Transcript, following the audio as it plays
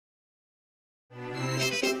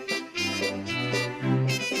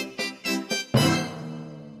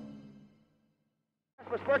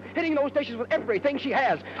effort, hitting those dishes with everything she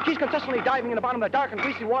has. She's consistently diving in the bottom of the dark and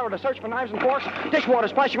greasy water to search for knives and forks. Dishwater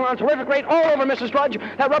splashing around at a terrific rate all over Mrs. Drudge.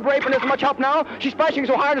 That rubber apron isn't much help now. She's splashing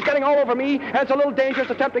so hard it's getting all over me, and it's a little dangerous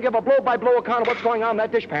to attempt to give a blow-by-blow account of what's going on in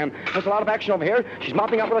that dishpan. There's a lot of action over here. She's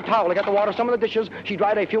mopping up with a towel to get the water of some of the dishes she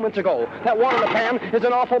dried a few minutes ago. That water in the pan is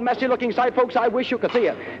an awful messy-looking sight, folks. I wish you could see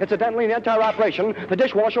it. Incidentally, in the entire operation, the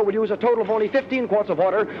dishwasher would use a total of only 15 quarts of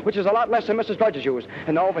water, which is a lot less than Mrs. Drudge's used.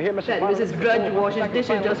 And now over here, Mrs. Drudge washes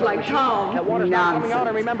dishes just like Tom. That water's not coming out,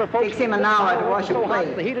 and remember, folks, takes him an hour to wash a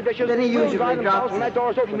plate. The heated dishes, then he usually drops it.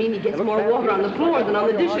 I mean, he gets more water on the floor than on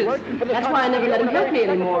the dishes. That's why I never let him help me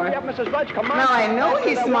anymore. Mrs. Drudge, come on. Now, I know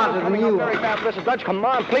he's smarter than you. Very fast, Mrs. Drudge, come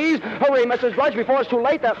on, please. Hurry, Mrs. Drudge, before it's too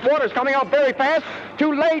late. That water's coming out very fast.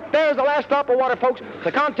 Too late. There's the last drop of water, folks.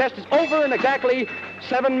 The contest is over in exactly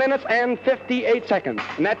 7 minutes and 58 seconds.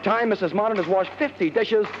 In that time, Mrs. Modern has washed 50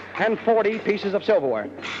 dishes and 40 pieces of silverware.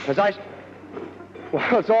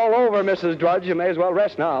 Well, it's all over, Mrs. Drudge. You may as well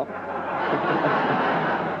rest now.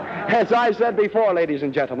 As I said before, ladies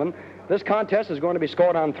and gentlemen, this contest is going to be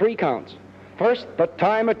scored on 3 counts. First, the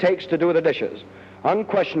time it takes to do the dishes.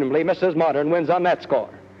 Unquestionably, Mrs. Modern wins on that score.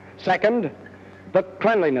 Second, the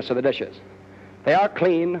cleanliness of the dishes. They are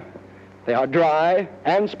clean, they are dry,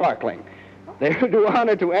 and sparkling. They do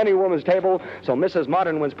honor to any woman's table, so Mrs.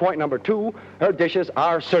 Modern wins point number 2. Her dishes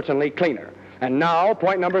are certainly cleaner. And now,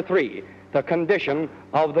 point number 3, the condition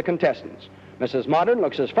of the contestants. Mrs. Modern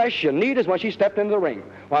looks as fresh and neat as when she stepped into the ring,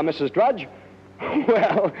 while Mrs. Drudge,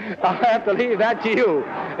 well, I'll have to leave that to you.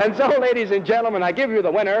 And so, ladies and gentlemen, I give you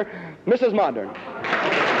the winner, Mrs. Modern.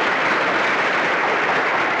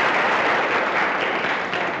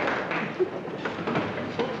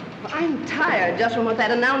 I'm tired just from what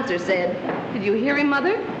that announcer said. Did you hear him,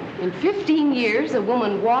 Mother? In 15 years, a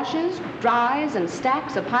woman washes, dries, and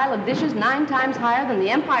stacks a pile of dishes 9 times higher than the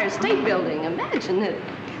Empire State Building. Imagine it.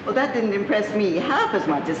 Well, that didn't impress me half as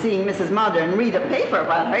much as seeing Mrs. Modern read a paper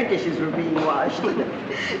while her dishes were being washed.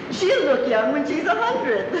 She'll look young when she's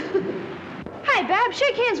 100. Hi, Babs.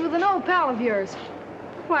 Shake hands with an old pal of yours.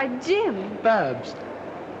 Why, Jim. Babs.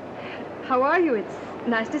 How are you? It's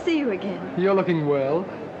nice to see you again. You're looking well,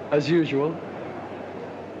 as usual.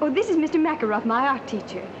 Oh, this is Mr. Makaroff, my art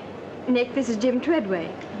teacher. Nick, this is Jim Treadway,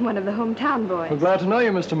 one of the hometown boys. We're glad to know you,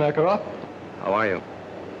 Mr. Makaroff. How are you?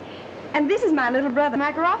 And this is my little brother,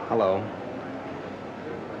 Makaroff. Hello.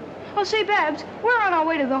 Oh, say, Babs, we're on our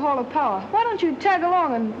way to the Hall of Power. Why don't you tag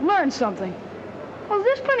along and learn something? Well,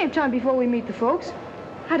 there's plenty of time before we meet the folks.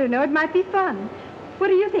 I don't know, it might be fun. What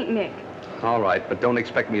do you think, Nick? All right, but don't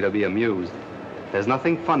expect me to be amused. There's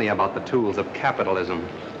nothing funny about the tools of capitalism.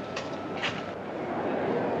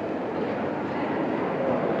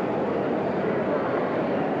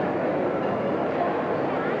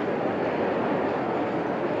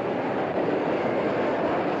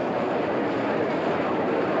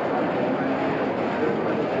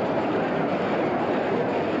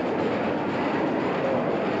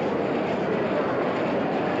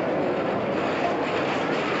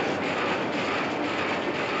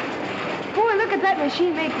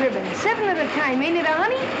 Machine-made ribbon, 7 at a time. Ain't it,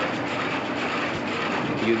 honey?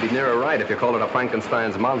 You'd be nearer right if you call it a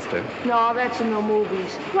Frankenstein's monster. No, that's in the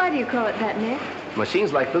movies. Why do you call it that, Nick?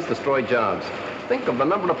 Machines like this destroy jobs. Think of the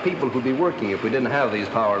number of people who'd be working if we didn't have these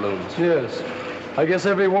power looms. Yes. I guess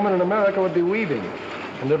every woman in America would be weaving,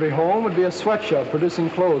 and every home would be a sweatshop producing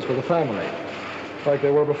clothes for the family, like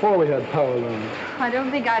they were before we had power looms. I don't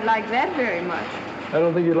think I'd like that very much. I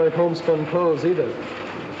don't think you'd like homespun clothes either.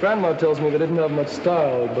 Grandma tells me they didn't have much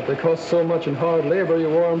style, but they cost so much in hard labor you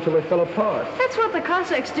wore them till they fell apart. That's what the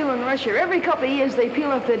Cossacks do in Russia. Every couple of years they peel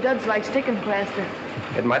off their duds like sticking plaster.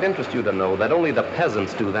 It might interest you to know that only the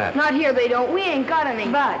peasants do that. Not here they don't. We ain't got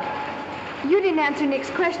any. But you didn't answer Nick's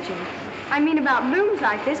question. I mean about looms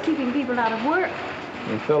like this keeping people out of work.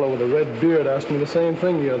 A fellow with a red beard asked me the same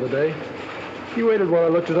thing the other day. He waited while I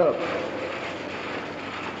looked it up.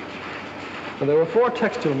 Now, there were 4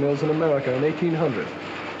 textile mills in America in 1800.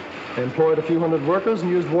 They employed a few hundred workers and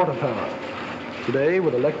used water power. Today,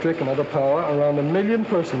 with electric and other power, around 1 million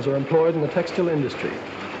persons are employed in the textile industry.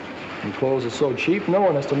 And clothes are so cheap, no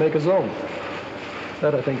one has to make his own.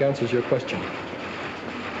 That, I think, answers your question.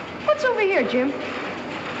 What's over here, Jim?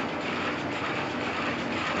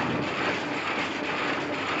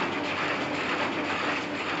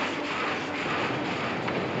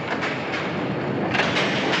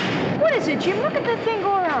 What is it, Jim? Look at that thing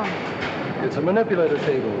go around. It's a manipulator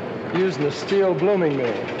table used in a steel blooming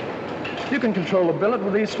mill. You can control the billet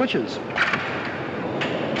with these switches.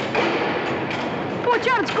 Watch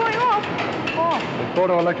out, it's going off. Oh. The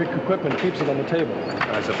photoelectric equipment keeps it on the table.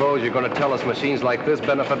 I suppose you're going to tell us machines like this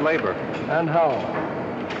benefit labor. And how?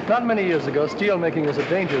 Not many years ago, steel making was a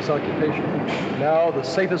dangerous occupation. Now, the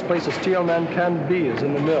safest place a steel man can be is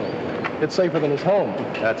in the mill. It's safer than his home.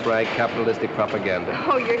 That's right, capitalistic propaganda.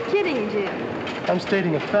 Oh, you're kidding, Jim. I'm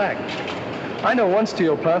stating a fact. I know one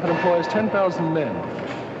steel plant that employs 10,000 men.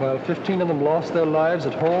 While 15 of them lost their lives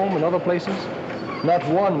at home and other places, not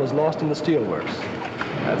one was lost in the steelworks.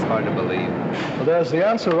 That's hard to believe. Well, there's the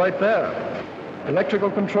answer right there.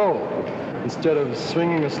 Electrical control. Instead of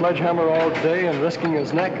swinging a sledgehammer all day and risking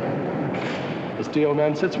his neck, the steel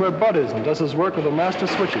man sits where Bud is and does his work with the master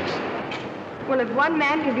switches. Well, if one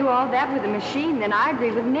man can do all that with a machine, then I agree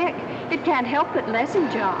with Nick. It can't help but lessen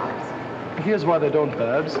jobs. Here's why they don't,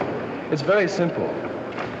 Babs. It's very simple.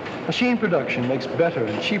 Machine production makes better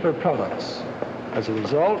and cheaper products. As a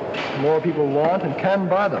result, more people want and can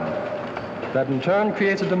buy them. That in turn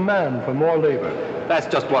creates a demand for more labor. That's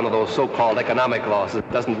just one of those so-called economic laws that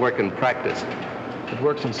doesn't work in practice. It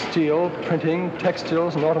works in steel, printing,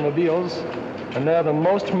 textiles, and automobiles, and they're the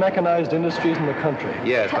most mechanized industries in the country.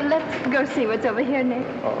 Yes, but... Let's go see what's over here, Nick.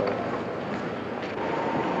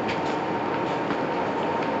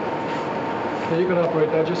 Now, you can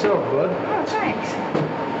operate that yourself, Bud. Oh, thanks.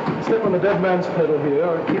 Step on the dead man's pedal here,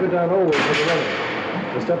 or keep it down always when you're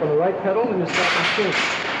running. You step on the right pedal, and you stop the machine.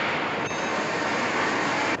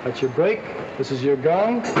 That's your brake. This is your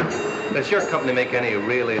gong. Does your company make any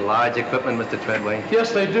really large equipment, Mr. Treadway?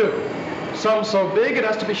 Yes, they do. Some so big it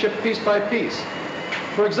has to be shipped piece by piece.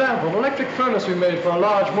 For example, an electric furnace we made for a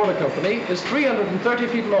large motor company is 330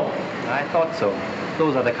 feet long. I thought so.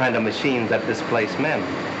 Those are the kind of machines that displace men.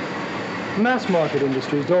 Mass market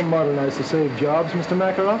industries don't modernize to save jobs, Mr.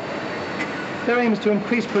 Makarov. Their aim is to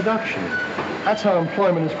increase production. That's how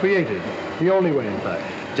employment is created. The only way, in fact.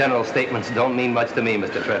 General statements don't mean much to me,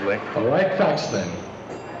 Mr. Treadway. All right, facts then.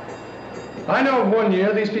 I know in 1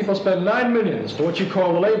 year these people spend $9 million for what you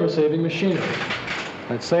call labor-saving machinery.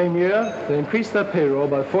 That same year, they increased their payroll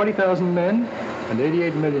by 40,000 men and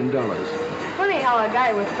 $88 million. Funny how a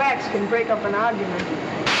guy with facts can break up an argument.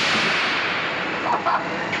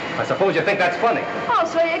 I suppose you think that's funny. Oh,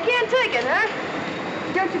 so you can't take it,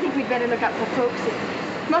 huh? Don't you think we'd better look up for folks?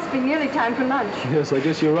 It must be nearly time for lunch. Yes, I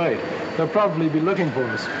guess you're right. They'll probably be looking for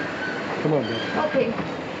us. Come on, Bill. Okay.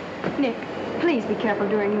 Nick, please be careful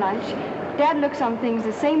during lunch. Dad looks on things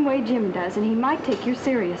the same way Jim does, and he might take you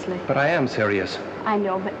seriously. But I am serious. I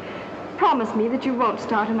know, but promise me that you won't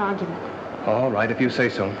start an argument. All right, if you say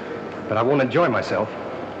so. But I won't enjoy myself.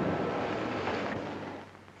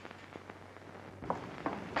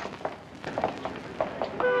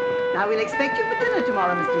 Now, we'll expect you for dinner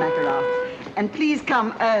tomorrow, Mr. Makarov. And please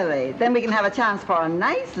come early. Then we can have a chance for a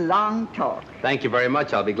nice, long talk. Thank you very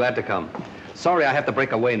much. I'll be glad to come. Sorry I have to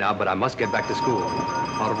break away now, but I must get back to school.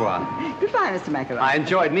 Au revoir. Goodbye, Mr. Makarov. I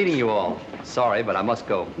enjoyed meeting you all. Sorry, but I must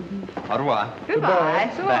go. Au revoir.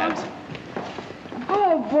 Goodbye. Babs.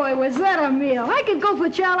 Oh, boy, was that a meal. I could go for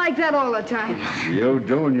chow like that all the time. You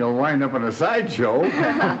do, and you'll wind up in a sideshow.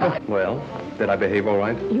 Well, did I behave all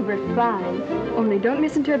right? You were fine. Only don't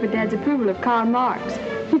misinterpret Dad's approval of Karl Marx.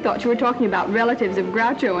 He thought you were talking about relatives of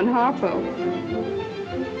Groucho and Harpo.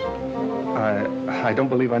 I don't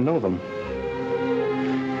believe I know them.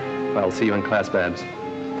 Well, see you in class, Babs.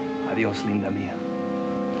 Adios, linda mia.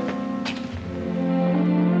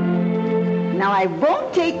 Now, I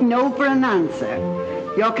won't take no for an answer.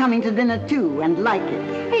 You're coming to dinner, too, and like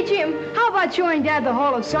it. Hey, Jim, how about showing Dad the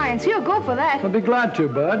Hall of Science? He'll go for that. I'll be glad to,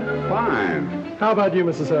 Bud. Fine. How about you,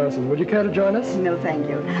 Mrs. Harrison? Would you care to join us? No, thank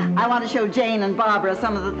you. I want to show Jane and Barbara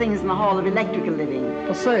some of the things in the Hall of Electrical Living.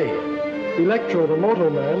 I'll say, Electro, the motor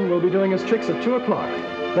man, will be doing his tricks at 2 o'clock.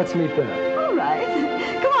 Let's meet there. All right.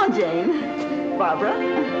 Come on, Jane. Barbara.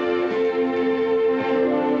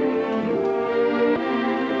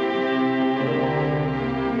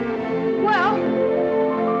 Well,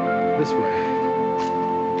 This way.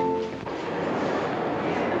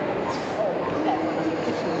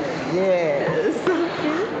 Yes.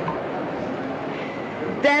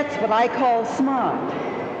 That's what I call smart.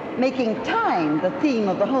 Making time the theme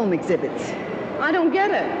of the home exhibits. I don't get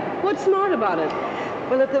it. What's smart about it?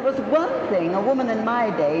 Well, if there was one thing a woman in my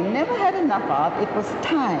day never had enough of, it was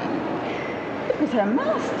time. It was her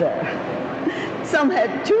master. Some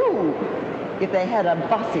had two, if they had a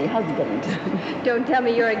bossy husband. don't tell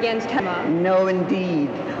me you're against her, Mom. No, indeed.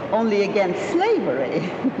 Only against slavery.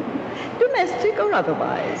 Domestic or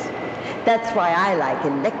otherwise. That's why I like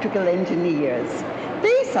electrical engineers.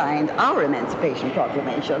 They signed our Emancipation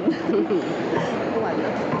Proclamation. Oh, I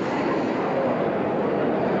love it.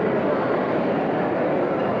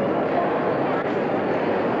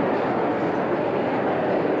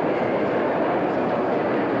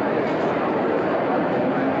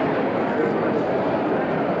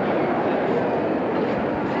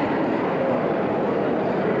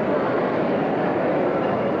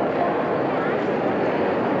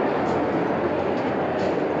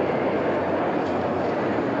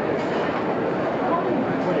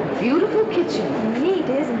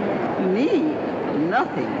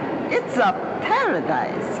 nothing. It's a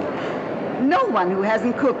paradise. No one who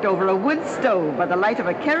hasn't cooked over a wood stove by the light of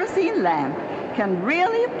a kerosene lamp can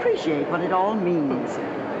really appreciate what it all means.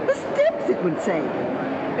 The steps it would save.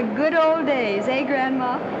 The good old days, eh,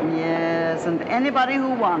 Grandma? Yes, and anybody who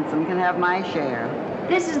wants them can have my share.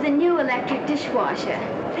 This is the new electric dishwasher.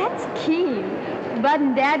 That's keen. Bud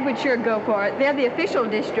and Dad would sure go for it. They're the official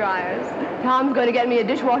dish dryers. Tom's going to get me a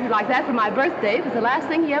dishwasher like that for my birthday. It's the last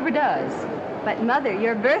thing he ever does. But, Mother,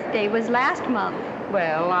 your birthday was last month.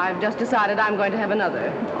 Well, I've just decided I'm going to have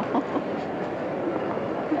another.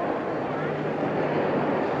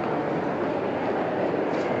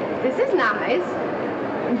 This is nice.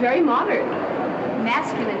 And very modern.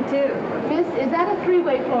 Masculine, too. Miss, is that a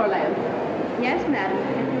three-way floor lamp? Yes, madam.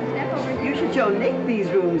 Step over here. You should show Nick these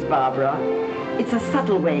rooms, Barbara. It's a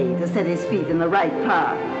subtle way to set his feet in the right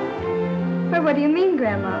path. Well, what do you mean,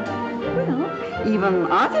 Grandma? Well, even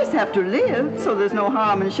artists have to live, so there's no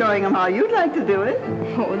harm in showing them how you'd like to do it.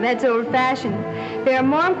 Oh, that's old-fashioned. There are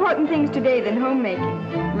more important things today than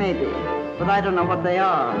homemaking. Maybe, but I don't know what they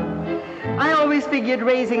are. I always figured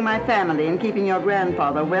raising my family and keeping your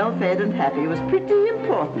grandfather well-fed and happy was pretty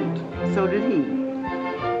important. So did he.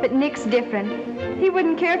 But Nick's different. He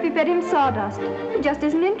wouldn't care if you fed him sawdust. He just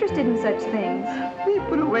isn't interested in such things. We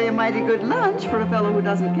put away a mighty good lunch for a fellow who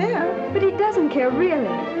doesn't care. But he doesn't care, really.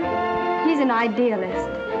 He's an idealist.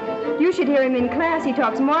 You should hear him in class. He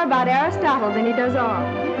talks more about Aristotle than he does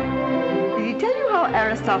art. Did he tell you how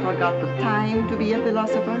Aristotle got the time to be a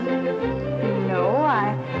philosopher? No,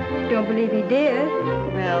 I don't believe he did.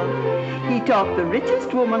 Well, he talked the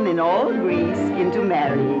richest woman in all Greece into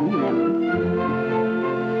marrying him.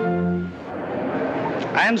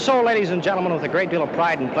 And so, ladies and gentlemen, with a great deal of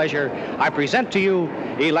pride and pleasure, I present to you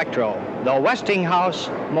Electro, the Westinghouse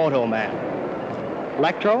Moto Man.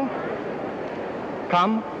 Electro,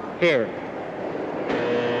 come here.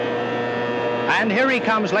 And here he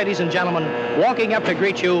comes, ladies and gentlemen, walking up to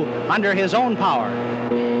greet you under his own power.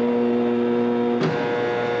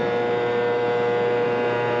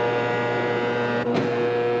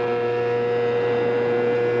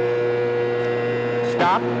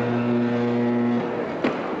 Stop.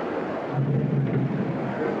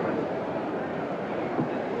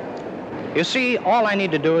 You see, all I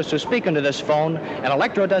need to do is to speak into this phone, and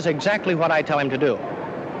Electro does exactly what I tell him to do,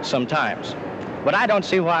 sometimes. But I don't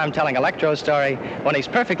see why I'm telling Electro's story when he's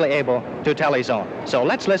perfectly able to tell his own. So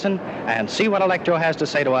let's listen and see what Electro has to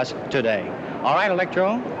say to us today. All right,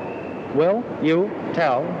 Electro, will you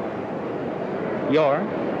tell your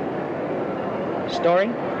story,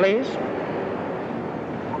 please?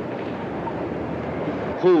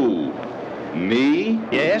 Who? Me?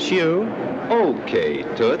 Yes, you. Okay,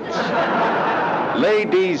 Toots.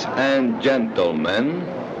 Ladies and gentlemen,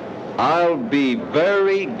 I'll be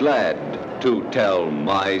very glad to tell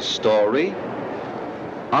my story.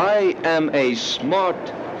 I am a smart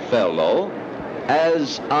fellow,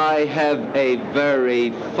 as I have a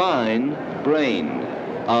very fine brain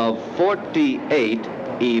of 48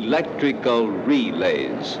 electrical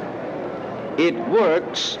relays. It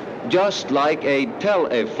works just like a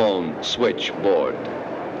telephone switchboard.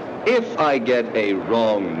 If I get a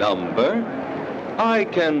wrong number, I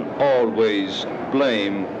can always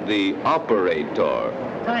blame the operator.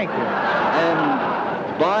 Thank you.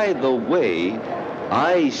 And by the way,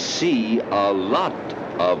 I see a lot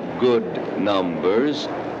of good numbers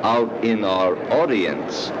out in our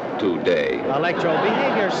audience today. Electro,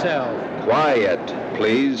 behave yourself. Quiet,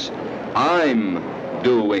 please. I'm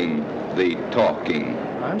doing the talking.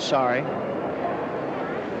 I'm sorry.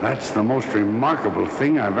 That's the most remarkable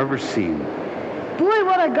thing I've ever seen. Boy,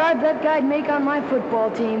 what a guard that guy'd make on my football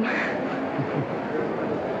team.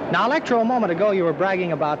 Now, Electro, a moment ago you were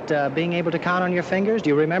bragging about being able to count on your fingers. Do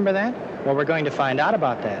you remember that? Well, we're going to find out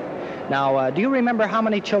about that. Now, do you remember how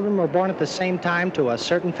many children were born at the same time to a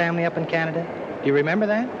certain family up in Canada? Do you remember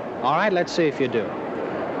that? All right, let's see if you do.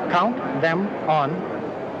 Count them on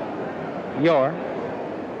your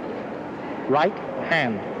right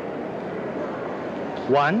hand.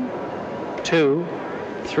 1, 2,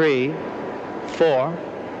 3, 4,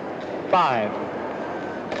 5.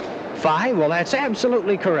 5? Well, that's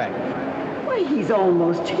absolutely correct. Why, he's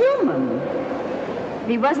almost human. If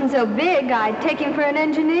he wasn't so big, I'd take him for an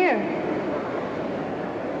engineer.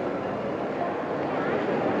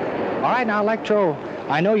 All right, now, Electro,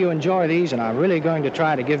 I know you enjoy these, and I'm really going to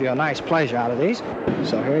try to give you a nice pleasure out of these.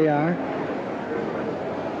 So here you are.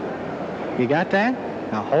 You got that?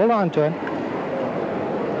 Now, hold on to it.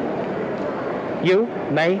 You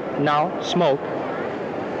may now smoke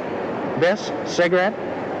this cigarette.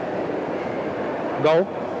 Go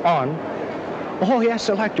on Oh, yes,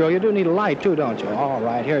 Electro. You do need a light, too, don't you? All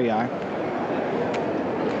right, here you are.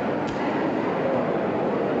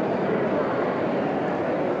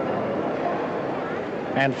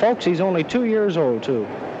 And, folks, he's only 2 years old, too.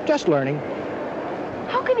 Just learning.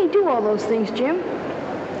 How can he do all those things, Jim?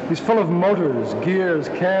 He's full of motors, gears,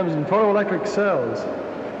 cams, and photoelectric cells.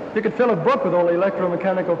 You could fill a book with all the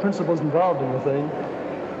electromechanical principles involved in the thing.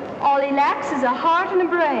 All he lacks is a heart and a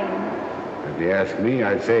brain. If you ask me,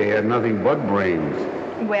 I'd say he had nothing but brains.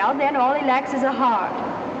 Well, then all he lacks is a heart.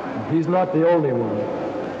 He's not the only one.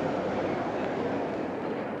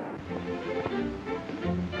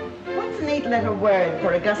 What's an 8-letter word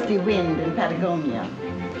for a gusty wind in Patagonia?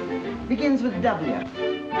 Begins with W.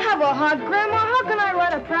 Have a heart, Grandma. How can I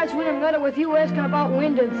write a prize-winning letter with you asking about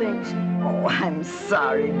wind and things? Oh, I'm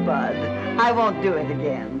sorry, Bud. I won't do it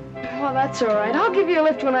again. Well, that's all right. I'll give you a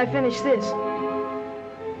lift when I finish this.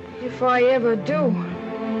 If I ever do.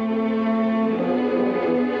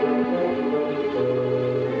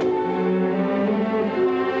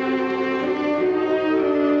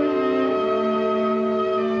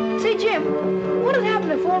 Say, Jim, what would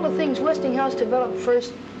happen if all the things Westinghouse developed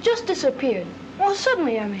first just disappeared? Well,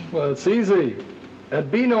 suddenly, I mean. Well, it's easy.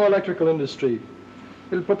 There'd be no electrical industry.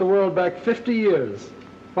 It'll put the world back 50 years.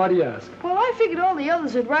 Why do you ask? Well, I figured all the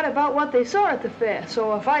others would write about what they saw at the fair.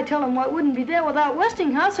 So if I tell them what wouldn't be there without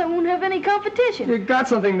Westinghouse, I won't have any competition. You got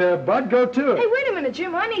something there, Bud. Go to it. Hey, wait a minute,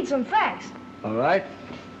 Jim. I need some facts. All right.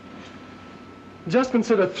 Just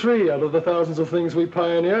consider 3 out of the thousands of things we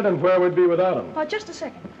pioneered and where we'd be without them. Oh, just a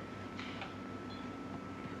second.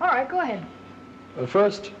 All right, go ahead.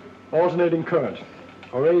 First, alternating current,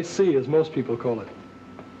 or AC as most people call it.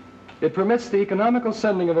 It permits the economical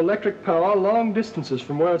sending of electric power long distances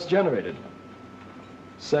from where it's generated.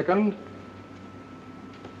 Second,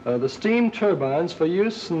 the steam turbines for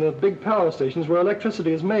use in the big power stations where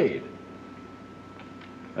electricity is made.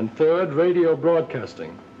 And third, radio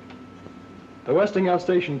broadcasting. The Westinghouse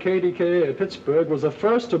station KDKA at Pittsburgh was the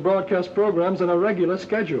first to broadcast programs on a regular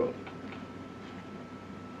schedule.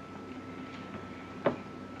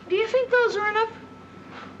 Do you think those are enough?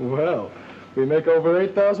 Well, we make over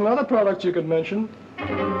 8,000 other products you could mention. I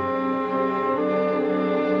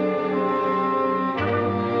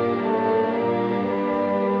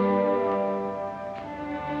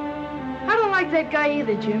don't like that guy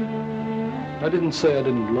either, Jim. I didn't say I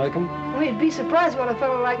didn't like him. Well, you'd be surprised what a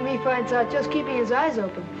fellow like me finds out just keeping his eyes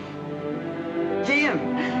open. Jim,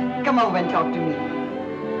 come over and talk to me.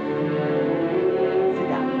 Sit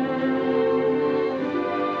down.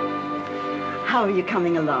 How are you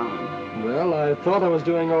coming along? Well, I thought I was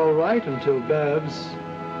doing all right until Babs,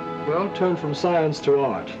 well, turned from science to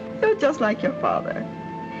art. You're just like your father.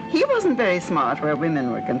 He wasn't very smart where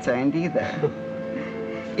women were concerned either.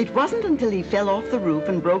 It wasn't until he fell off the roof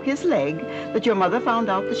and broke his leg that your mother found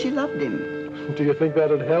out that she loved him. Do you think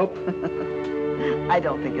that'd help? I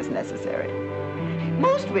don't think it's necessary.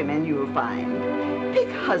 Most women, you'll find, pick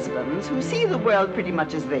husbands who see the world pretty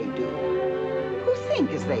much as they do, who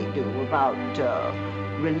think as they do about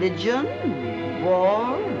religion,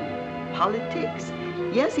 war, politics,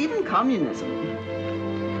 yes, even communism.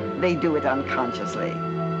 They do it unconsciously.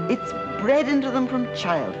 It's bred into them from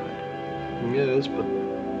childhood. Yes, but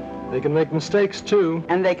they can make mistakes, too.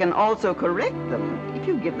 And they can also correct them if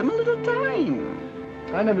you give them a little time.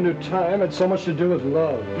 I never knew time had so much to do with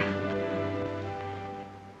love.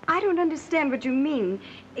 I don't understand what you mean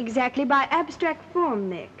exactly by abstract form,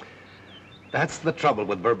 Nick. That's the trouble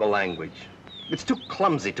with verbal language. It's too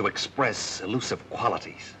clumsy to express elusive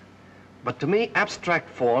qualities. But to me, abstract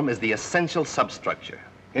form is the essential substructure.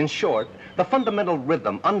 In short, the fundamental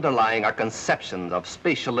rhythm underlying our conceptions of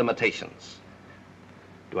spatial limitations.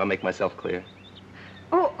 Do I make myself clear?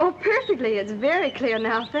 Oh, perfectly. It's very clear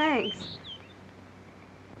now, thanks.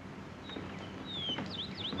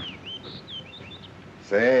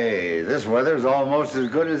 Say, this weather's almost as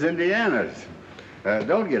good as Indiana's.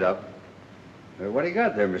 Don't get up. What do you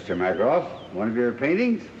got there, Mr. Makaroff? One of your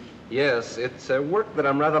paintings? Yes, it's a work that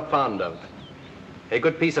I'm rather fond of. A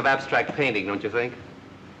good piece of abstract painting, don't you think?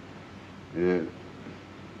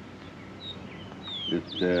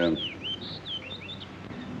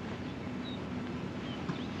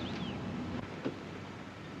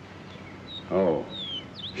 Oh.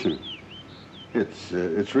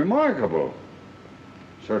 It's remarkable.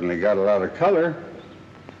 Certainly got a lot of color.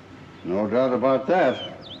 No doubt about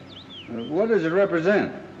that. What does it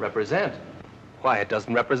represent? Represent? Why, it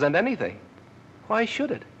doesn't represent anything. Why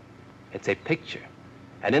should it? It's a picture,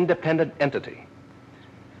 an independent entity.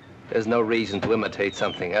 There's no reason to imitate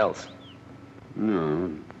something else.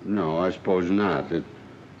 No, I suppose not.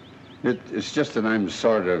 It's just that I'm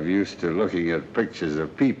sort of used to looking at pictures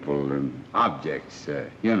of people and objects,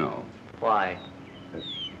 you know. Why?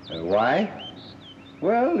 Why?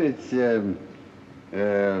 Well, it's,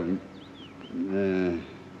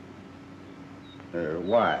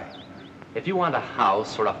 why? If you want a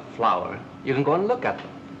house or a flower, you can go and look at them.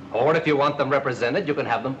 Or if you want them represented, you can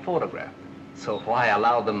have them photographed. So why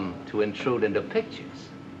allow them to intrude into pictures?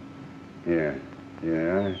 Yeah,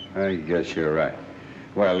 I guess you're right.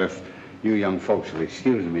 Well, if you young folks will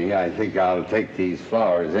excuse me, I think I'll take these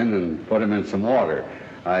flowers in and put them in some water.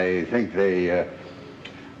 I think they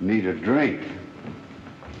need a drink.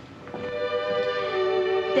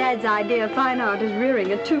 Dad's idea of fine art is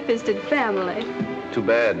rearing a two-fisted family. Too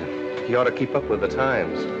bad. He ought to keep up with the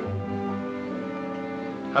times.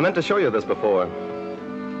 I meant to show you this before.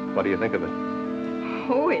 What do you think of it?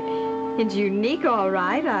 Oh, it's unique, all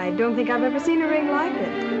right. I don't think I've ever seen a ring like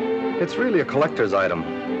it. It's really a collector's item,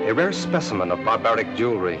 a rare specimen of barbaric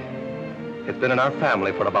jewelry. It's been in our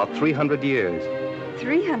family for about 300 years.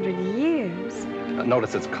 300 years?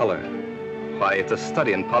 Notice its color. Why, it's a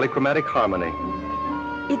study in polychromatic harmony.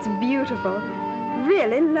 It's beautiful.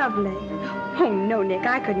 Really lovely. Oh, no, Nick,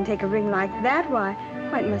 I couldn't take a ring like that. Why,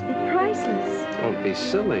 it must be priceless. Don't be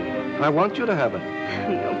silly. I want you to have it.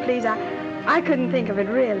 No, please, I couldn't think of it,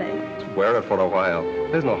 really. Wear it for a while.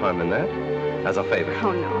 There's no harm in that. As a favor.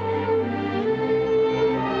 Oh, no.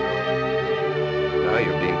 Now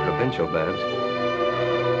you're being provincial, Babs.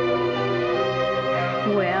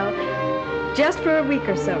 Well, just for a week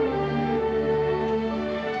or so.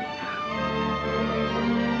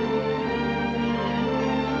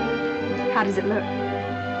 How does it look?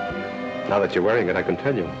 Now that you're wearing it, I can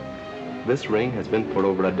tell you. This ring has been for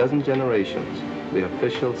over a dozen generations the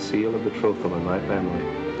official seal of betrothal in my family.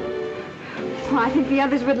 Well, I think the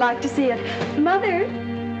others would like to see it. Mother?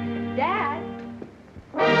 Dad?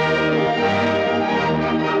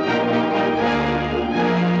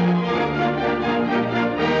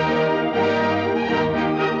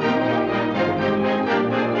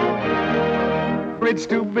 It's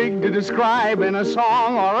too big to describe in a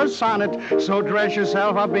song or a sonnet, so dress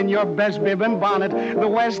yourself up in your best bib and bonnet. The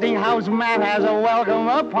Westinghouse man has a welcome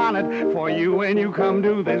upon it for you when you come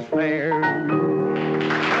to this fair. Well,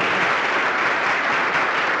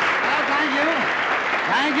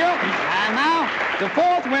 thank you. And now, the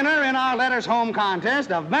fourth winner in our Letters Home contest,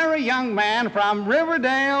 a very young man from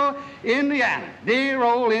Riverdale, Indiana. Dear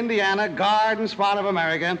old Indiana, garden spot of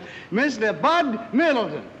America, Mr. Bud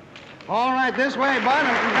Middleton. All right, this way, Bud,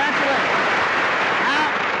 and congratulations.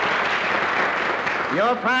 Now,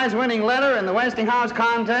 your prize-winning letter in the Westinghouse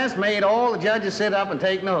contest made all the judges sit up and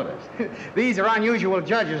take notice. These are unusual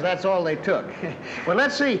judges, that's all they took. Well,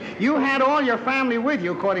 let's see. You had all your family with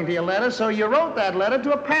you, according to your letter, so you wrote that letter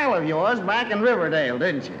to a pal of yours back in Riverdale,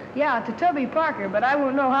 didn't you? Yeah, to Tubby Parker, but I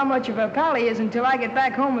won't know how much of a pal he is until I get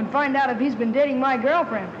back home and find out if he's been dating my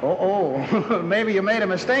girlfriend. Oh, maybe you made a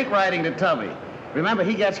mistake writing to Tubby. Remember,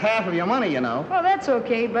 he gets half of your money, you know. Well, that's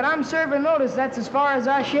okay, but I'm serving notice. That's as far as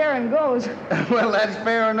our sharing goes. Well, that's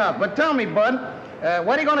fair enough. But tell me, Bud,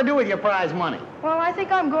 what are you going to do with your prize money? Well, I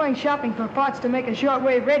think I'm going shopping for parts to make a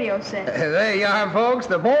shortwave radio set. There you are, folks,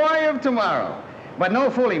 the boy of tomorrow. But no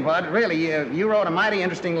fooling, Bud. Really, you wrote a mighty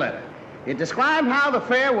interesting letter. It described how the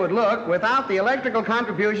fair would look without the electrical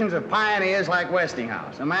contributions of pioneers like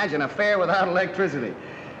Westinghouse. Imagine a fair without electricity.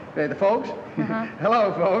 The folks?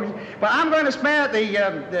 Hello, folks. Well, I'm going to spare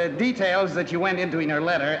the details that you went into in your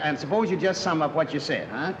letter, and suppose you just sum up what you said,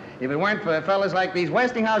 huh? If it weren't for fellas like these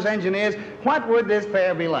Westinghouse engineers, what would this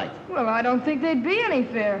fair be like? Well, I don't think there'd be any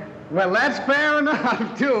fair. Well, that's fair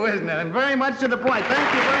enough, too, isn't it? And very much to the point.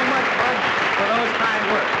 Thank you very much, Bud, for those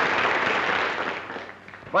kind words.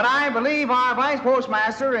 But I believe our vice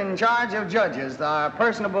postmaster in charge of judges, our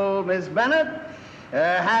personable Miss Bennett,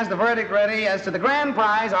 has the verdict ready as to the grand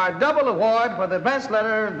prize, our double award for the best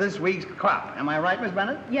letter of this week's crop. Am I right, Miss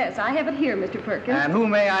Bennett? Yes, I have it here, Mr. Perkins. And who,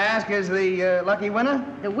 may I ask, is the lucky winner?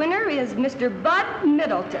 The winner is Mr. Bud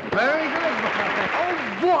Middleton. Very good. Oh,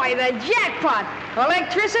 boy, the jackpot!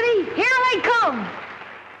 Electricity, here they come!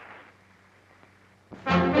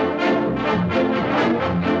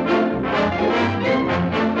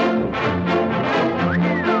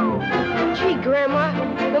 Gee, Grandma,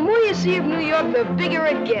 the more you see of New York, the bigger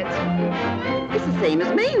it gets. It's the same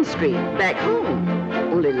as Main Street, back home,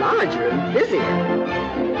 only larger and busier.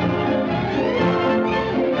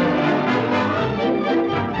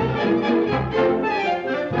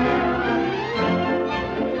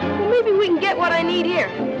 Well, maybe we can get what I need here.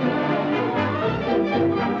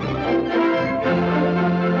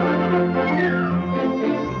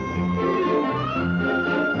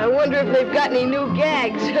 I wonder if they've got any new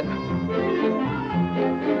gags.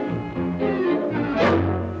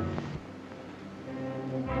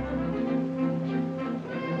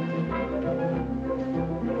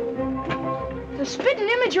 Spit an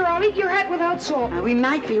image or I'll eat your hat without salt. We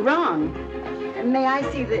might be wrong. May I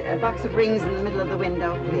see the box of rings in the middle of the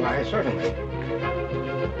window, please? Why, certainly.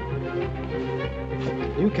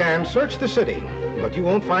 You can search the city, but you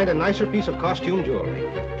won't find a nicer piece of costume jewelry.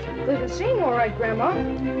 It'll seem all right, Grandma.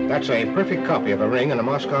 That's a perfect copy of a ring in a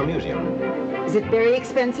Moscow museum. Is it very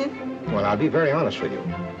expensive? Well, I'll be very honest with you.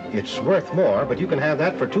 It's worth more, but you can have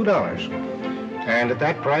that for $2. And at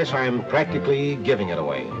that price, I'm practically giving it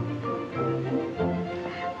away.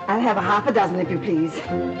 I'll have a half a dozen, if you please.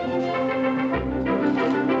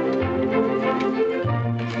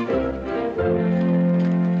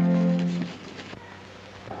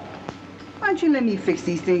 Why don't you let me fix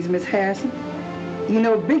these things, Miss Harrison? You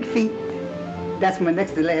know, Big Feet, that's my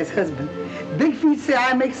next to last husband. Big Feet say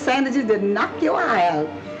I make sandwiches that knock your eye out.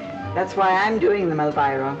 That's why I'm doing them,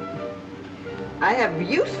 Elvira. I have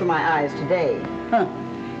use for my eyes today. Huh.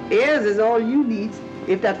 Ears is all you need.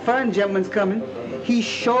 If that foreign gentleman's coming, he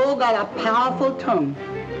sure got a powerful tongue.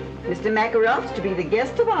 Mr. Makarov's to be the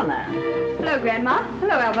guest of honor. Hello, Grandma.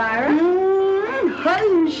 Hello, Elvira. Honey,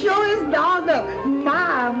 you sure is dogged up.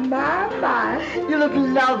 My. You look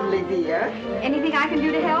lovely, dear. Anything I can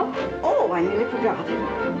do to help? Oh, I nearly forgot.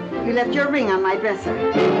 You left your ring on my dresser.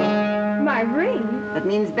 My ring? That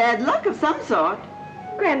means bad luck of some sort.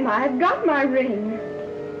 Grandma, I've got my ring.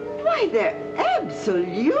 Why, they're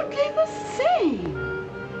absolutely the same.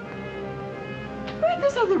 Where'd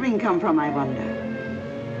this other ring come from, I wonder?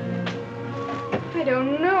 I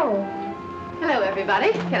don't know. Hello,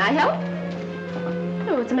 everybody. Can I help?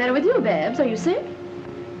 Oh, what's the matter with you, Babs? Are you sick?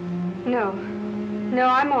 No. No,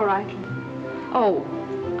 I'm all right. Oh,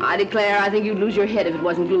 I declare I think you'd lose your head if it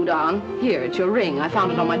wasn't glued on. Here, it's your ring. I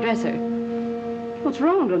found it on my dresser. What's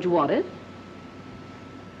wrong? Don't you want it?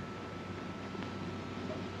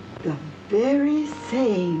 The very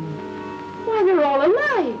same. Why, they're all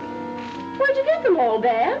alike. Where'd you get them all,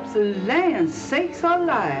 Babs? Land sakes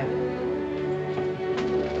alive.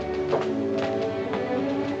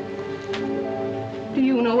 Do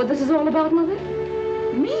you know what this is all about, Mother?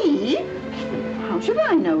 Me? How should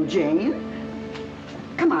I know, Jane?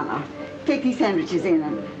 Come on now, take these sandwiches in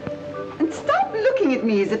and stop looking at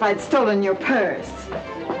me as if I'd stolen your purse.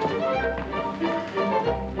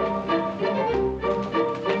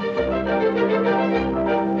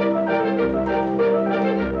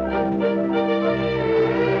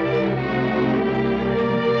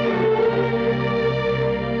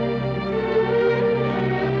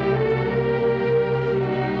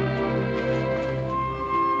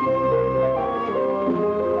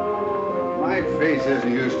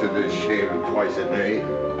 Isn't used to this shaving twice a day.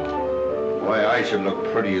 Why I should look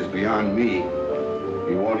pretty is beyond me.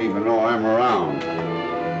 You won't even know I'm around.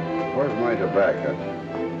 Where's my tobacco?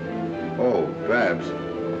 Oh, Babs,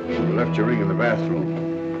 you left your ring in the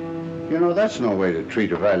bathroom. You know, that's no way to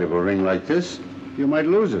treat a valuable ring like this. You might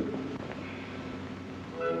lose it.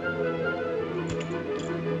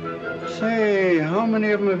 Say, how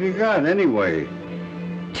many of them have you got anyway?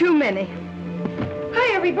 Too many.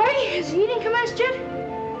 Hi, everybody. Has the eating commenced yet?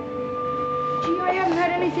 Gee, I haven't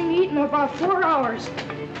had anything to eat in about 4 hours.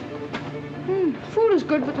 Food is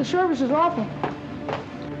good, but the service is awful.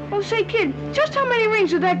 Oh, say, kid, just how many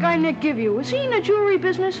rings did that guy Nick give you? Was he in the jewelry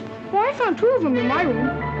business? Well, I found 2 of them in my room.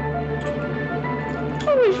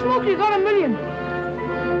 Holy smoke, you got 1 million.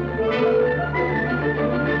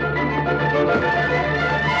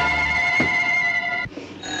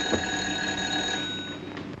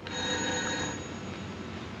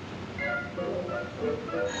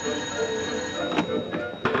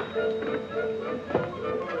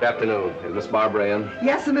 Good afternoon. Is Miss Barbara in?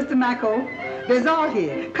 Yes, sir, Mr. Macko. There's all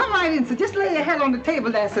here. Come right in, sir. Just lay your head on the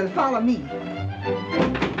table there, sir, and follow me.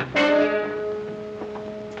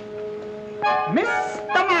 Mr.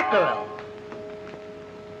 Mackerel.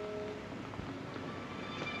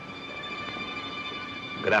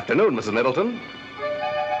 Good afternoon, Mrs. Middleton.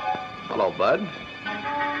 Hello, Bud.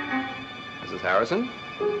 Mrs. Harrison.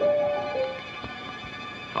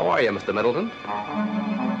 How are you, Mr. Middleton?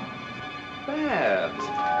 Babs.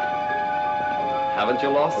 Haven't you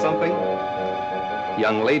lost something?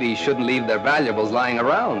 Young ladies shouldn't leave their valuables lying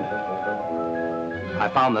around. I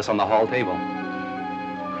found this on the hall table.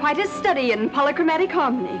 Quite a study in polychromatic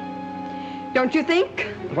harmony. Don't you think?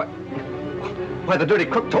 Why, the dirty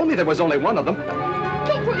crook told me there was only one of them.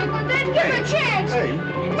 Don't put it on that. Give him a chance. Hey,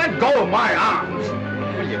 let go of my arms.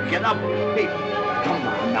 Will you get up? Hey, come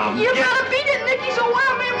on now. You gotta beat it, Nick. He's a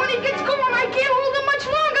wild man. When he gets going, I can't hold him much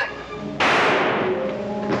longer.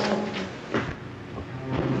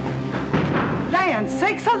 Land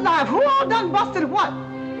sakes alive. Who all done busted what?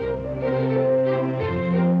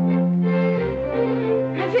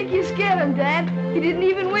 Have you think you scared him, Dad. He didn't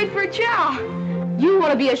even wait for a chow. You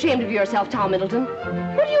want to be ashamed of yourself, Tom Middleton.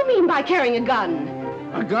 What do you mean by carrying a gun?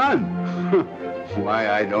 A gun? Why,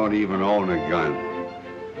 I don't even own a gun.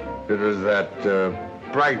 It was that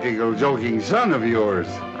practical joking son of yours.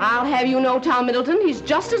 I'll have you know, Tom Middleton, he's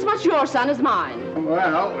just as much your son as mine.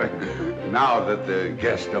 Well, now that the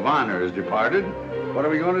guest of honor has departed, what are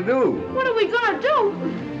we going to do? What are we going to do?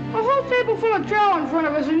 A whole table full of chow in front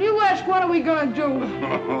of us, and you ask what are we going to do?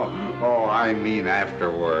 Oh, I mean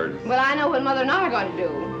afterwards. Well, I know what Mother and I are going to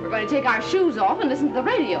do. We're going to take our shoes off and listen to the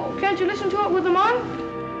radio. Can't you listen to it with them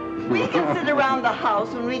on? We can sit around the house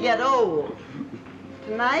when we get old.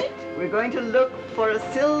 Tonight, we're going to look for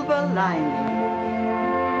a silver lining.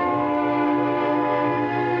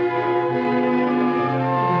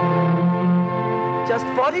 Just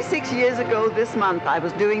 46 years ago this month, I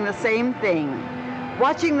was doing the same thing,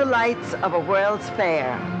 watching the lights of a World's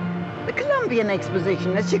Fair, the Columbian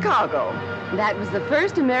Exposition at Chicago. That was the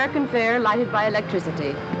first American fair lighted by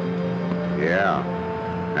electricity. Yeah,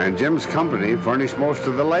 and Jim's company furnished most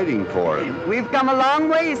of the lighting for it. We've come a long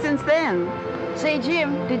way since then. Say,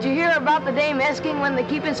 Jim, did you hear about the dame asking when the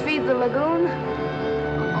keepers feed the lagoon?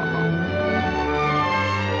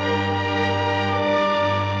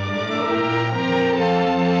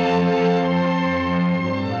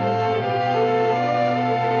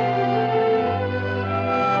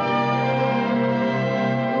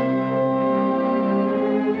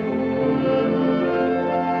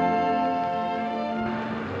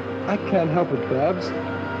 I can't help it, Babs.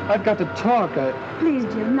 I've got to talk. Please,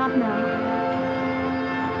 Jim, not now.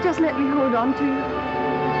 Just let me hold on to you.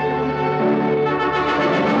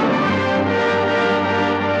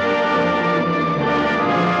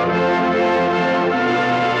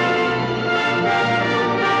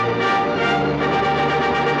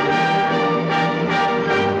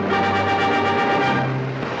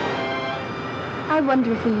 I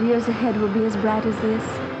wonder if the years ahead will be as bright as this.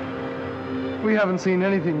 We haven't seen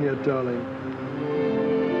anything yet, darling.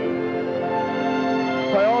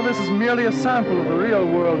 Why, all this is merely a sample of the real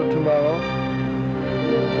world of tomorrow.